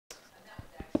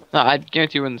No, I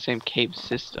guarantee we're in the same cave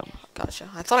system. Gotcha.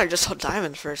 I thought I just saw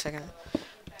diamonds for a second.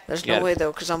 There's no Yeah. way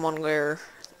though, because I'm on layer.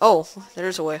 Oh,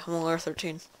 there's a way. I'm on layer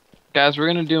 13. Guys, we're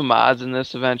gonna do mods in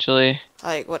this eventually.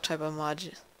 Like, what type of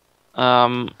mod?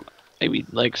 Um, maybe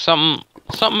like something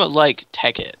like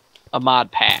Tech It, a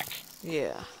mod pack.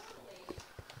 Yeah,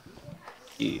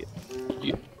 Yeah,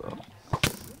 yeah, bro.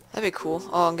 that'd be cool.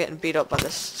 Oh, I'm getting beat up by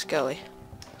this skelly.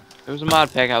 There was a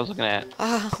mod pack I was looking at.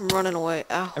 Ah, I'm running away.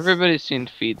 Ow. Everybody's seen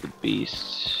Feed the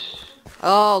Beast.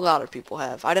 Oh, a lot of people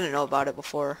have. I didn't know about it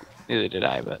before. Neither did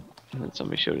I, but then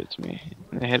somebody showed it to me.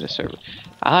 And they had a server.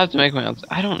 I'll have to make my own.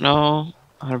 I don't know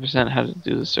 100% how to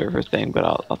do the server thing, but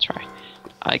I'll try.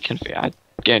 I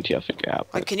guarantee I'll figure it out.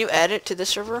 Like, can you add it to the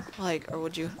server? Like, or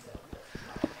would you?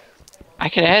 I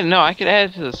could add. No, I could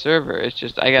add it to the server. It's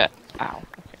just I got. Ow.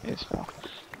 Okay, it's fell.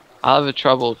 I'll have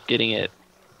trouble getting it.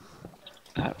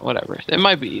 Whatever. It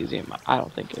might be easy. I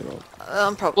don't think it will.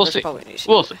 We'll see. Probably an easy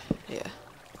We'll way. see. Yeah.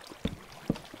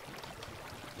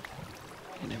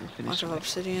 I never Bunch finished. of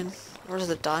obsidian. Where's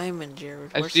the diamond,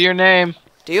 Jared? I see your name.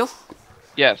 Do you?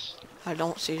 Yes. I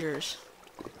don't see yours.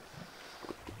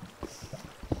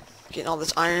 Getting all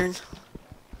this iron.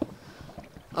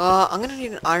 I'm gonna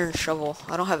need an iron shovel.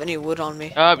 I don't have any wood on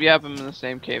me. Oh, yep. I'm in the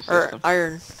same cave Or system.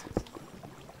 iron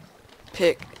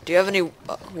pick. Do you have any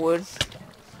wood?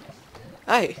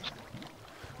 Hey.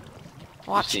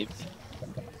 Watch. See.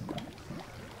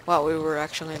 Wow, we were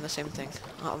actually in the same thing.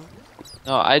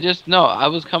 No, I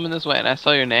was coming this way and I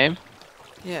saw your name.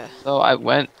 Yeah. So I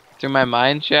went through my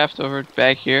mine shaft over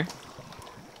back here.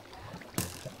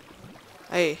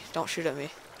 Hey, don't shoot at me.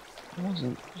 It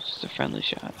wasn't. It was just a friendly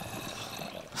shot.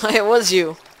 It was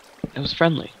you. It was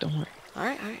friendly. Don't worry.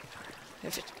 Alright, alright.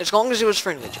 As long as it was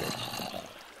friendly, Jared.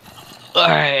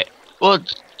 Alright. Well,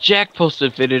 Jack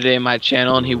posted a video today on my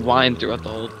channel and he whined throughout the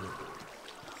whole.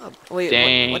 Wait,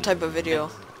 Dang. what type of video?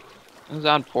 It was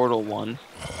on Portal 1.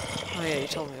 Oh yeah, you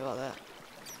told me about that.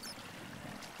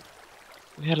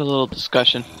 We had a little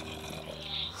discussion.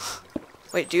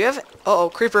 Wait, do you have it? Uh oh,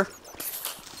 creeper.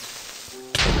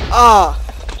 Ah!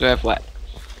 Do I have what?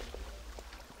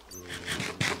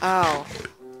 Ow.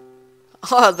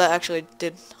 Oh, that actually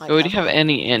did. Do you have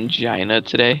any angina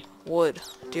today? Wood.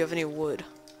 Do you have any wood?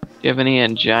 Do you have any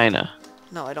angina?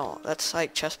 No, I don't. That's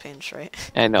like chest pains, right?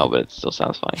 I know, but it still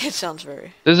sounds funny. It sounds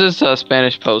very. This is a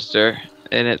Spanish poster,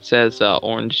 and it says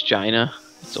orange gina.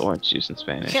 It's orange juice in You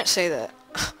Spanish. can't say that.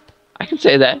 I can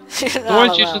say that. You're not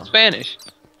Orange juice in allowed. Spanish.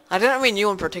 I didn't mean you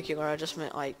in particular. I just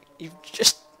meant like you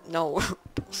just no.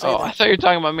 Say Oh, that. I thought you were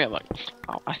talking about me. I'm like,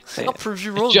 oh, I say I'll it. prove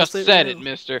you I wrong. just Say said it it,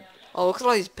 mister. Oh, look at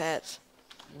all these bats.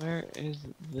 Where is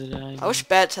the diamond? I wish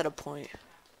bats had a point.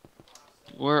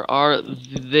 Where are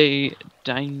the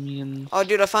diamonds? Oh,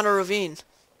 dude, I found a ravine.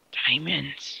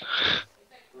 Diamonds.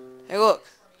 Hey, look.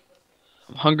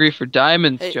 I'm hungry for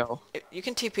diamonds, Hey, Joe. you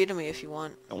can TP to me if you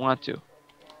want. I want to.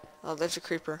 Oh, there's a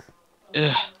creeper.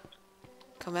 Ugh.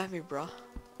 Come at me, bro.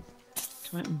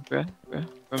 Come on, bro,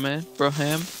 man,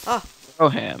 broham. Ah.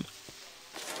 Broham.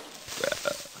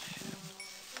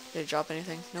 Did it drop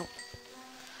anything? Nope.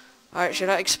 Alright, should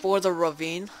I explore the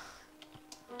ravine?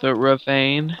 The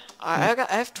ravine. I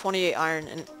have 28 iron,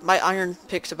 and my iron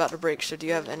pick's about to break, so do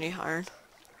you have any iron?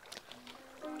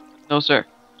 No, sir.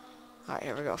 Alright,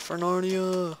 here we go. For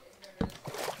Narnia.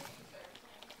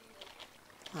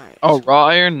 Alright. Oh, raw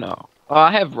iron? No. Oh,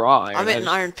 I have raw iron. I meant an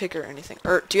iron pick or anything.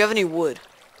 Or, do you have any wood?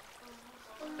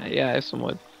 Yeah, I have some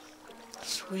wood.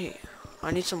 Sweet.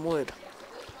 I need some wood.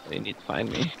 You need to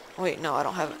find me. Wait, no, I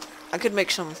don't have it. I could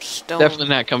make some stone. Definitely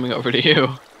not coming over to you.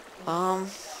 Um,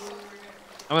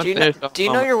 I'm do you, upstairs, do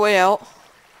you know your way out?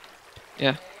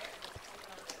 Yeah. Where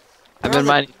I've been are the-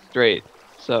 mining straight,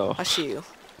 so I see you.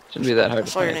 shouldn't be that hard I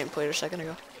to saw your find. nameplate a second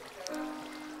ago.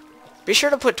 Be sure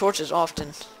to put torches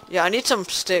often. Yeah, I need some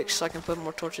sticks so I can put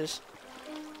more torches.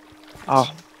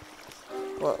 Oh,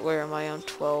 What? Where am I on?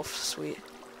 12. Sweet.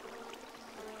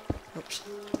 Oops.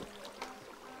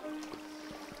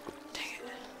 Dang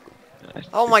it.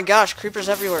 Oh my gosh, creepers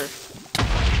everywhere.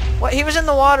 What? He was in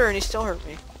the water and he still hurt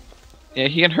me. yeah,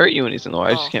 he can hurt you when he's in the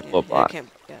water. I Oh, just can't yeah, blow up yeah, I on. can't,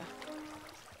 yeah.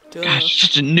 Duh. Gosh, you're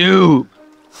such a noob.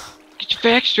 Get your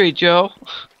facts straight, Joe.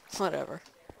 Whatever.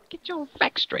 Get your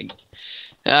facts straight.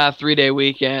 3-day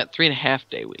weekend,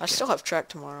 3.5-day weekend. I still have track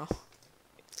tomorrow.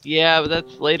 Yeah, but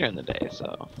that's later in the day,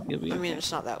 so you'll be. I mean, okay.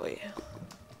 it's not that late.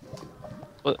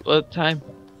 What time?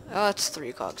 Oh, it's 3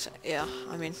 o'clock. Yeah,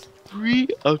 I mean, 3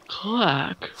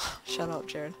 o'clock. shut up,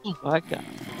 Jared. Oh my god.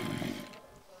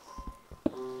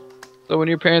 So when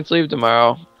your parents leave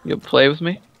tomorrow, you'll play with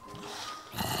me?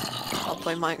 I'll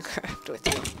play Minecraft with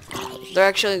you. They're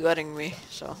actually letting me,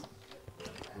 so.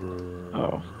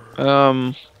 Oh.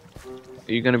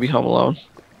 Are you gonna be home alone?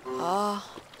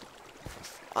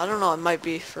 I don't know. It might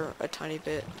be for a tiny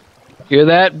bit. Hear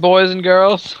that, boys and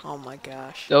girls? Oh my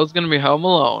gosh. Joe's gonna be home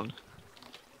alone.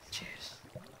 Jeez.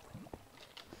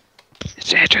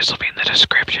 His address will be in the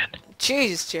description.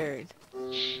 Jeez, Jared.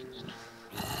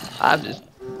 I'm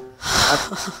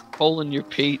pulling your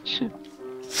peach.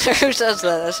 Who says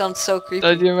that? That sounds so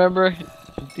creepy. Do you remember?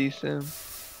 Decent.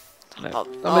 No. Oh,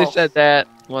 Somebody said that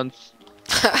once.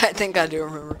 I think I do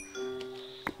remember.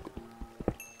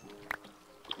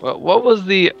 Well, what was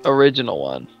the original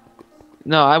one?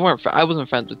 No, I wasn't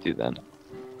friends with you then.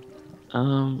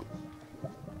 What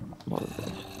was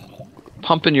it?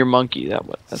 Pumping your monkey.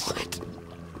 That's What?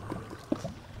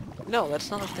 No, that's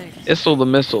not a thing. Issel the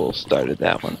Missile started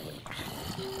that one.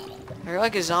 You're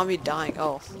like a zombie dying.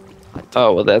 Oh.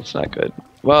 Oh, well, that's not good.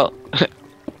 Well,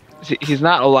 he's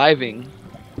not aliving.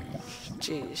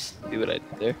 Jeez. See what I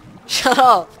did there? Shut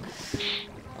up!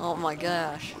 Oh my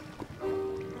gosh.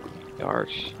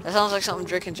 Gosh. That sounds like something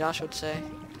Drake and Josh would say.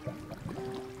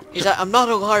 He's like, I'm not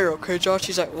a liar, okay, Josh?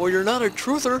 He's like, well, you're not a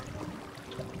truther.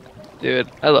 Dude,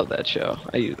 I love that show.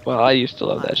 I used to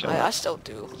love that show. I still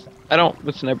do. I don't.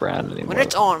 It's never on anymore. When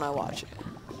it's on, I watch it.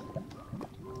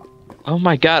 Oh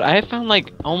my god, I have found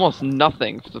like almost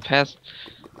nothing for the past,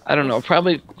 I don't know,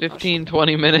 probably 15,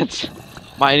 20 minutes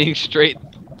mining straight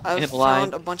I've in line.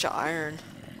 found a bunch of iron.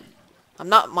 I'm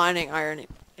not mining iron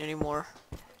anymore.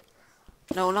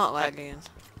 No, not lagging.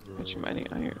 What you mining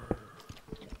iron?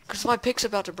 Because my pick's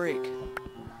about to break.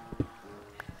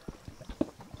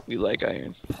 We like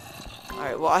iron.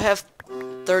 Alright, well, I have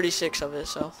 36 of it,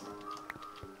 so.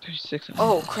 36.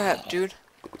 Oh, crap, dude.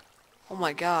 Oh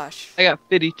my gosh. I got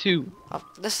 52.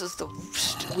 This is the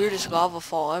weirdest lava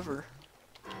fall ever.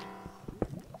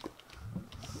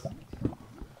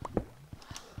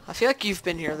 I feel like you've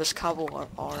been here, this cobble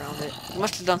all around it. You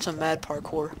must have done some mad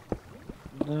parkour.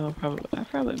 No, probably. I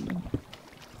probably haven't.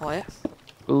 What?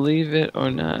 Believe it or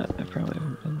not, I probably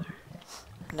haven't been there.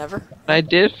 Never? I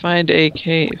did find a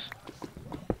cave.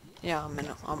 Yeah, I'm in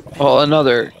Oh,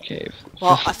 another cave.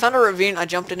 Well, I found a ravine, I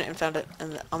jumped in it and found it,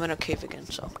 and I'm in a cave again,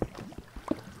 so.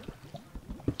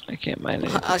 I can't mine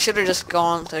it. I should have just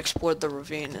gone to explore the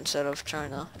ravine instead of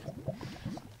trying to...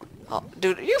 Oh,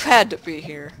 dude, you've had to be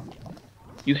here.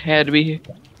 You had to be here.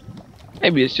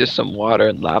 Maybe it's just some water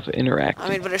and lava interacting. I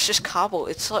mean, but it's just cobble.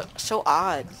 It's like, so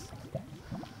odd.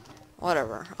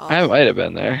 Whatever. I might have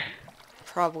been there.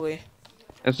 Probably.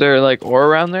 Is there like ore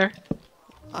around there?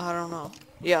 I don't know.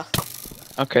 Yeah.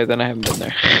 Okay, then I haven't been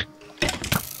there.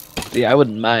 Yeah, I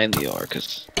wouldn't mind the ore,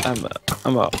 cause I'm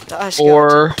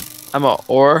a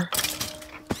ore.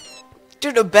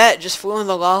 Dude, a bat just flew in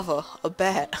the lava. A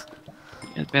bat.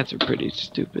 Yeah, bats are pretty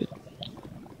stupid.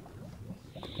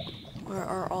 Where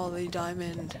are all the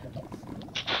diamond?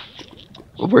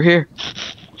 Over here.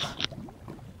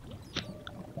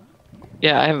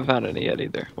 Yeah, I haven't found any yet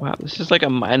either. Wow, this is like a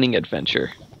mining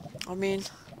adventure. I mean,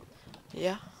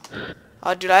 yeah.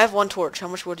 Dude, I have one torch. How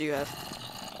much wood do you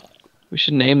have? We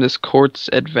should name this Quartz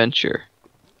Adventure.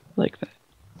 Like that.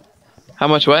 How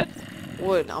much what?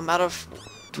 Wood. I'm out of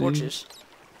torches.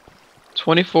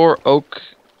 24 oak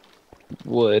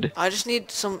wood. I just need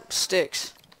some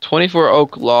sticks. 24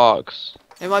 oak logs.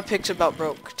 And my pick's about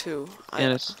broke, too.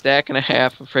 And a stack and a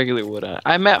half of regular wood on it.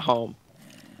 I'm at home.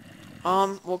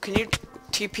 Well, can you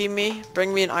TP me?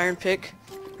 Bring me an iron pick?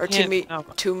 Or Can't, me? no.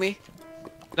 To me?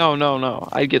 No.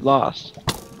 I'd get lost.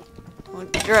 Well,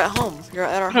 you're at home. You're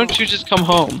at our Why home. don't you just come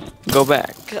home and go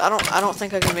back? Cause I don't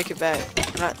think I can make it back.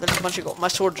 There's a bunch of gold. My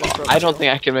sword just broke. I don't too.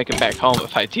 think I can make it back home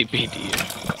if I TP to you.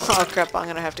 Oh crap, I'm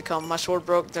gonna have to come. My sword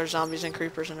broke, there's zombies and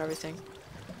creepers and everything.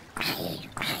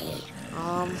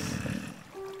 I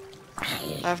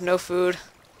have no food.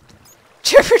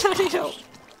 Jared, I need help.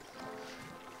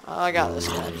 I got this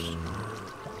guy.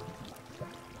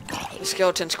 The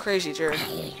skeleton's crazy, Jared.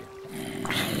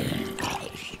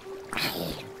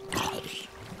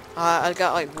 I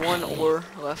got like one ore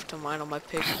left to mine on my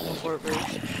pick before it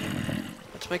breaks.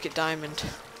 Let's make it diamond.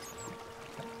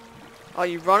 Oh,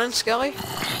 you running, Skelly?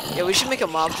 Yeah, we should make a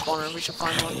mob spawner. We should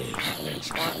find one.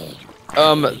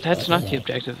 Smart. That's not the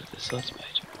objective of this let's play.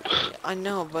 Yeah, I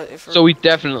know, but if So we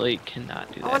definitely cannot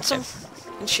do that. I want some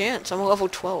enchants. I'm level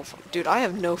 12. Dude, I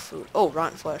have no food. Oh,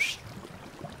 rotten flesh.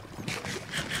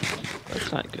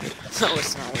 That's not good. No,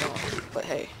 it's not at all. But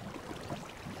hey.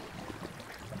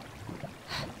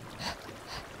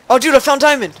 Oh, dude, I found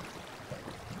diamond!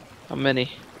 How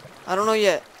many? I don't know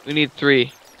yet. We need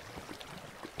 3.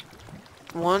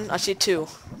 One, I see 2.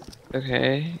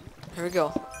 Okay. Here we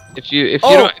go. If you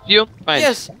Oh! don't find,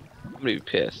 Yes! I'm gonna be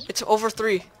pissed. It's over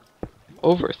 3.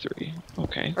 Over 3.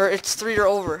 Okay. Or it's 3 or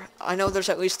over. I know there's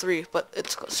at least 3, but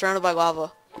it's surrounded by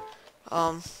lava.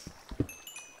 I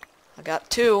got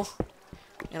 2,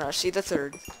 and I see the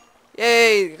 3rd.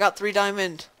 Yay! I got 3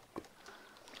 diamond.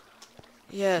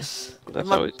 Yes. That's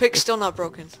My always pick's still not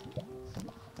broken.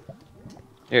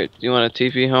 Here, do you want a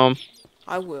TP home?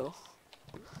 I will.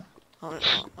 I'll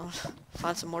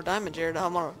find some more diamond, Jared.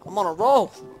 I'm on a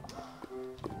roll.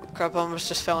 Crap! I almost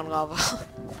just fell in lava.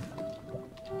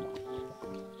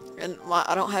 And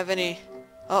I don't have any.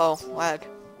 Uh oh, lag.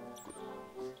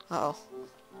 Uh oh.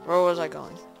 Where was I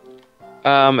going?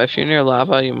 If you're near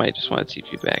lava, you might just want to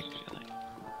TP back. If you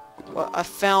like. Well, I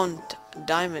found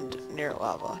diamond near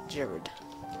lava, Jared.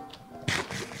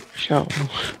 Show.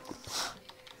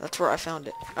 That's where I found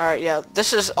it. Alright, yeah,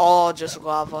 this is all just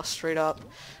lava, straight up.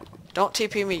 Don't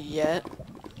TP me yet.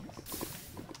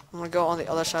 I'm gonna go on the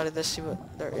other side of this, see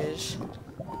what there is.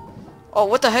 Oh,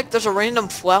 what the heck? There's a random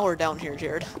flower down here,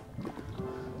 Jared.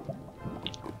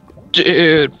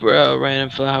 Dude, bro, random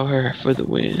flower for the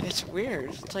win. It's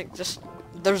weird. It's like just...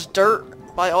 There's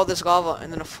dirt by all this lava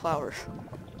and then a flower.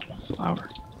 Flower.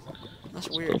 That's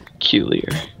It's weird. peculiar.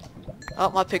 Oh,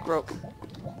 my pick broke.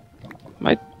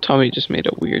 My tummy just made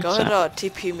a weird Go sound. ahead,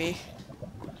 TP me.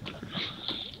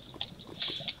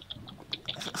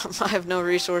 I have no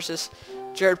resources.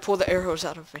 Jared, pull the arrows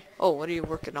out of me. Oh, what are you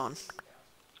working on?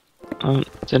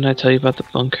 Didn't I tell you about the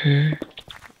bunker?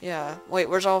 Yeah. Wait,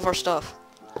 where's all of our stuff?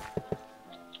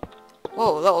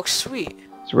 Whoa, that looks sweet.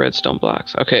 It's redstone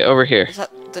blocks. Okay, over here. Is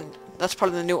that that's part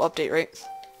of the new update, right?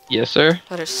 Yes, sir.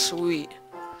 That is sweet.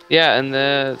 Yeah, and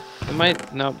it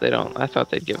might. Nope, they don't. I thought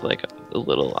they'd give like a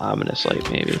little ominous light,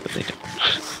 maybe, but they don't.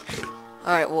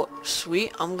 Alright, well,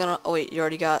 sweet. I'm gonna... Oh, wait, you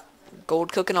already got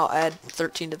gold cooking. I'll add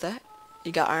 13 to that.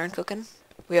 You got iron cooking?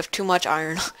 We have too much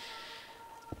iron.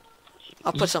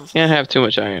 I'll put some... Can't have too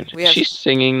much iron. We have- She's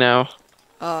singing now.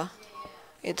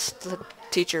 It's the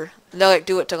teacher. They, like,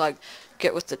 do it to, like,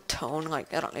 get with the tone.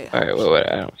 Like, I don't know. Alright, wait,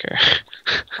 I don't care.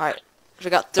 Alright, we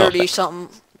got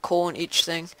 30-something coal in each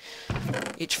thing.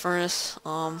 Each furnace.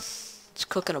 It's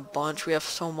cooking a bunch. We have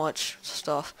so much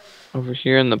stuff. Over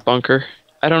here in the bunker.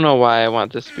 I don't know why I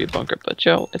want this to be a bunker, but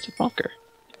Joe, it's a bunker.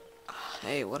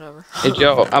 Hey, whatever. Hey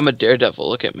Joe, I'm a daredevil.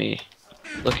 Look at me.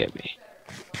 Look at me.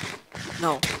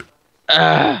 No.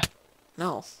 Ah.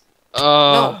 No.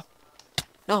 Oh.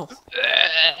 No.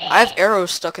 I have arrows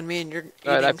stuck in me and you're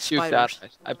Alright, eating spiders.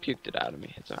 I puked it out of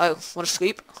me. It's okay. Oh, wanna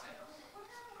sleep?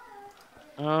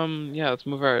 Yeah, let's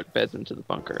move our beds into the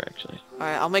bunker, actually.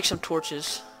 Alright, I'll make some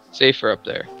torches. Safer up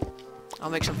there. I'll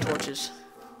make some torches.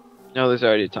 No, there's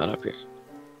already a ton up here.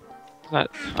 It's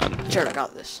not a ton. Jared, I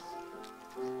got this.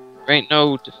 There ain't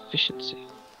no deficiency.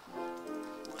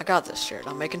 I got this, Jared.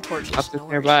 I'm making torches. Up No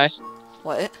worries. nearby.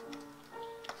 What?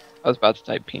 I was about to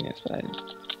type penis, but I didn't.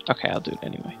 Okay, I'll do it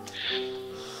anyway.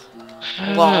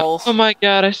 Lol. Oh my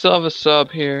god, I still have a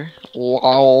sub here.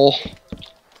 Lol.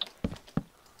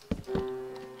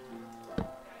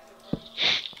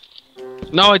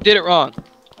 No, I did it wrong.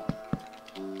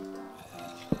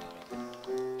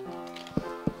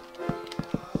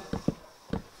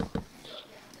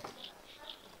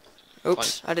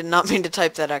 Oops, I did not mean to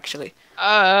type that actually.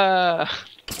 You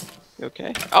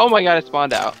okay? Oh my god, it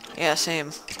spawned out. Yeah,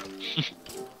 same.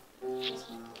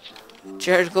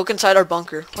 Jared, look inside our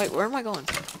bunker. Wait, where am I going?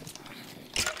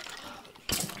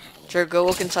 Jared, go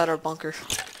look inside our bunker.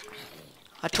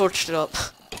 I torched it up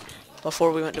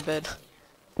before we went to bed.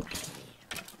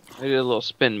 I did a little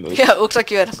spin move. Yeah, it looks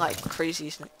like you had like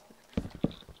crazy.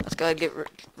 Let's go ahead and get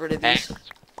rid of these.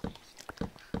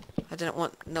 I didn't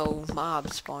want no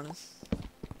mobs spawning.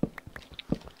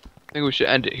 I think we should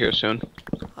end it here soon.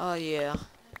 Oh yeah.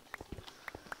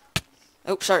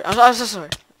 Oh, sorry. I'm so sorry,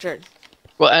 Jared.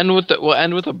 We'll end with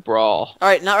a brawl. All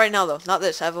right, not right now though. Not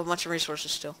this. I have a bunch of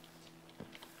resources still.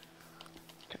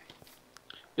 Okay.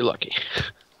 You're lucky.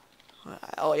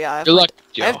 Oh yeah, I have, You're lucky,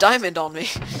 Joe. I have diamond on me.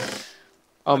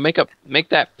 Oh, make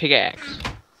that pickaxe.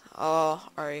 Oh,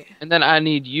 all right. And then I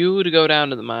need you to go down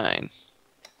to the mine.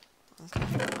 Okay,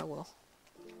 I will.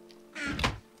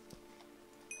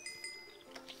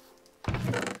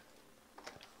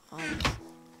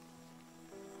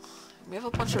 We have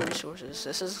a bunch of resources.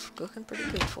 This is looking pretty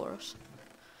good for us.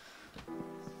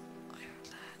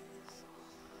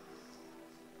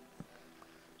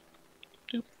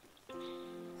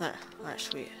 There. Alright,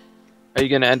 sweet. Are you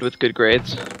gonna end with good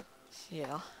grades?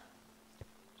 Yeah.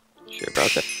 Sure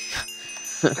about that.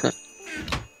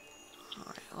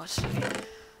 Alright, let's see.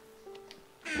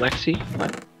 Lexi?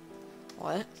 What?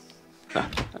 What? No,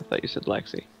 I thought you said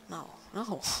Lexi. No.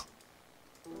 No.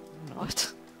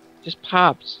 What? Just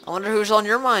pops. I wonder who's on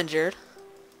your mind, Jared.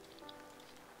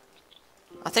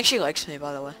 I think she likes me,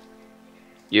 by the way.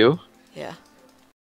 You? Yeah.